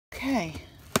Okay,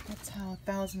 that's how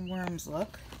 1,000 worms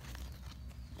look.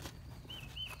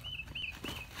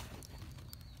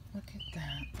 Look at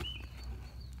that.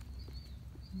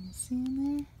 Can you see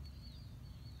in there?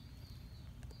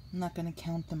 I'm not going to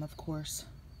count them, of course.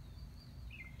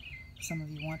 If some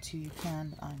of you want to, you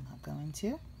can, but I'm not going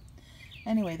to.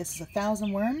 Anyway, this is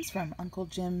 1,000 worms from Uncle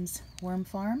Jim's Worm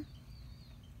Farm.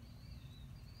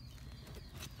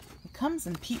 It comes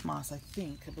in peat moss, I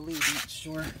think. I believe. I'm not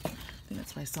sure. I think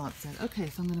that's what I saw it said. Okay,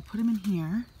 so I'm going to put them in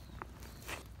here.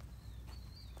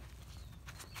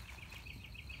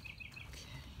 Okay.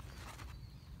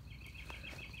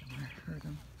 I want to hurt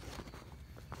them.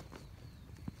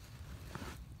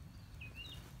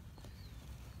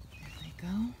 There they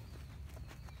go.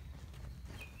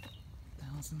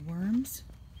 1,000 worms.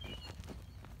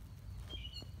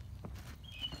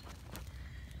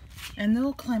 And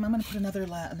they'll climb. I'm going to put another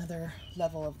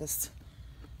level of this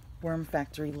worm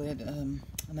factory lid,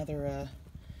 another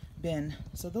bin.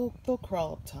 So they'll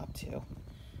crawl up top too.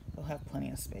 They'll have plenty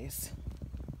of space.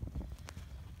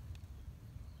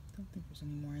 Don't think there's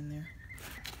any more in there.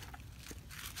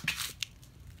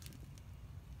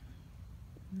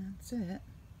 And that's it.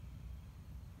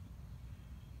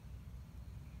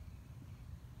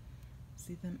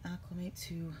 See them acclimate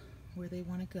to where they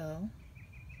want to go.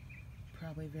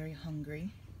 Probably very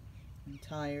hungry and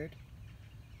tired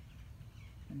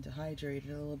and dehydrated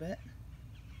a little bit.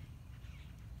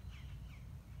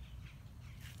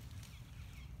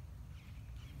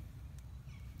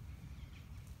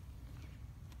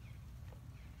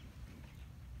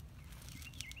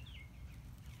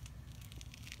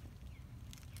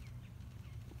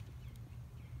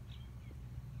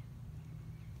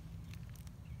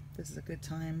 This is a good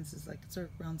time. This is like sort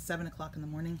of around 7 o'clock in the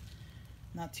morning.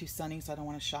 Not too sunny, so I don't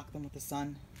want to shock them with the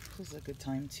sun. This is a good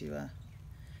time to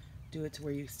do it to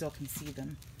where you still can see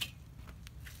them.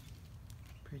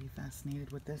 Pretty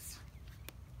fascinated with this.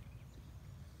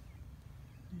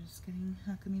 They're just getting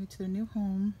acclimated to their new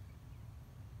home.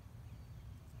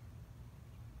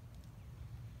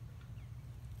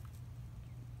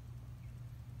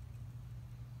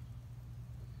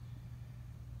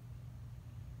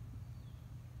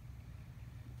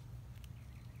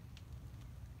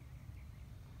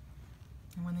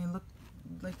 And when they look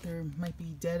like there might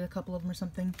be dead, a couple of them or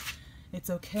something, it's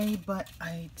okay, but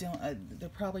they're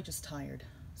probably just tired.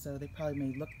 So they probably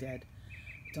may look dead.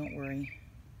 Don't worry.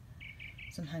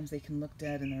 Sometimes they can look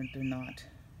dead and they're not.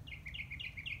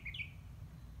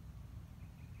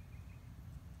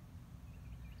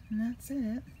 And that's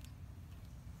it.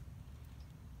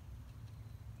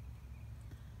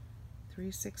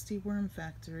 360 Worm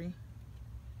Factory.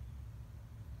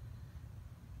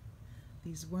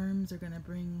 These worms are going to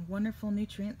bring wonderful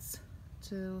nutrients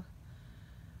to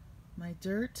my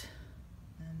dirt,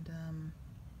 and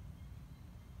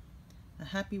a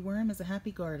happy worm is a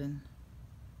happy garden.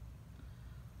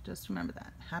 Just remember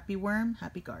that. Happy worm,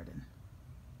 happy garden.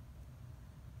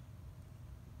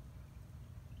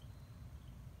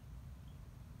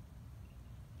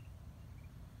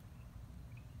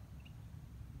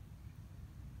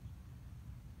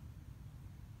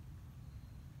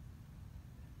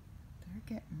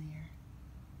 They're getting there.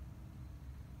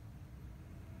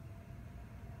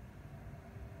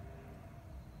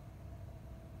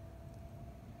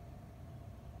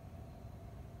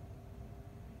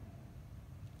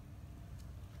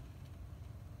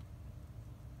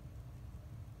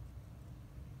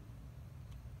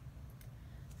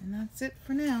 And that's it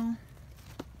for now.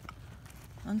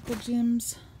 Uncle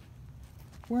Jim's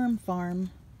Worm Farm.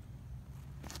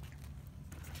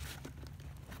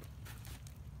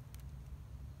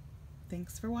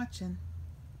 Thanks for watching.